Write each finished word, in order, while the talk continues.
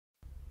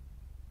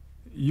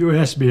You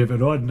asked me if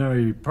an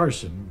ordinary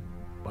person,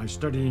 by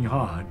studying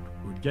hard,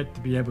 would get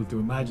to be able to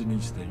imagine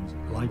these things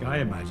like I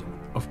imagine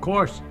them. Of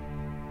course,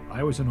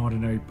 I was an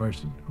ordinary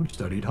person who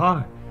studied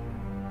hard.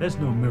 There's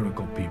no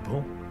miracle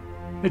people.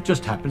 It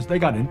just happens they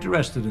got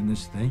interested in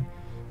this thing,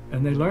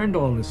 and they learned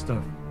all this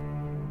stuff.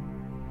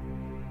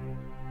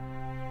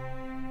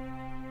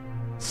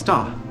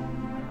 Star,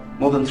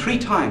 more than 3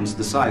 times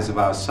the size of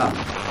our sun.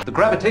 The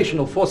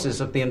gravitational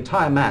forces of the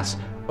entire mass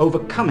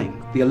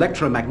overcoming the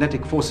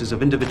electromagnetic forces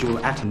of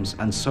individual atoms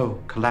and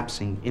so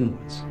collapsing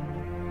inwards.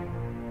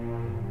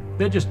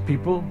 They're just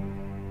people.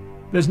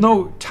 There's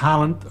no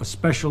talent, a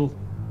special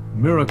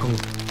miracle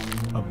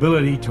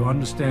ability to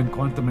understand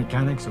quantum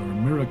mechanics or a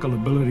miracle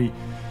ability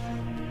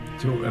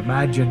to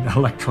imagine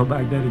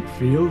electromagnetic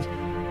fields.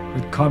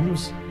 It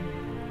comes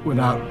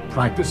without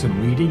practice and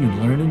reading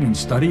and learning and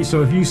study.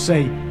 So if you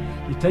say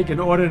you take an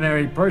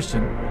ordinary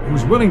person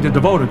who's willing to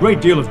devote a great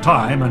deal of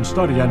time and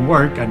study and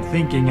work and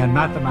thinking and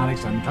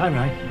mathematics and time,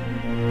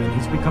 then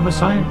he's become a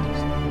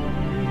scientist.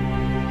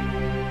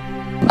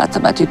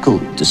 Mathematical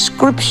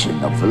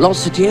description of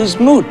velocity is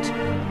moot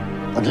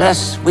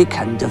unless we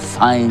can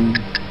define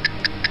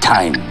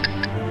time.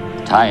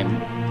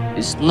 Time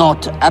is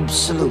not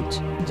absolute.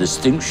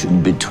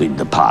 Distinction between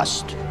the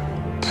past,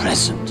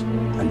 present,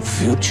 and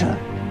future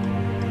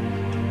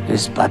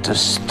is but a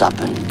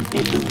stubborn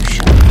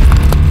illusion.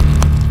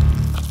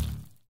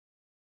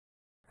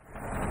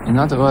 In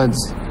other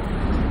words,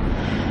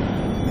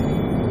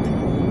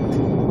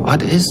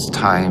 what is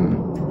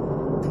time?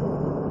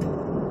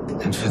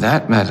 And for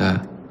that matter,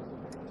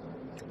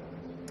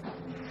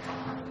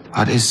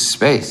 what is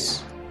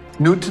space?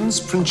 Newton's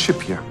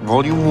Principia,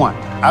 Volume 1.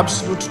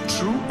 Absolute,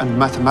 true, and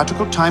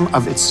mathematical time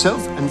of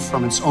itself and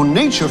from its own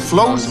nature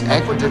flows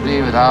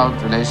Equitably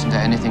without relation to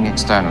anything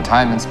external.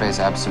 Time and space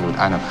absolute,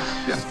 I know.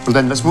 Yeah. Well,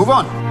 then let's move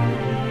on.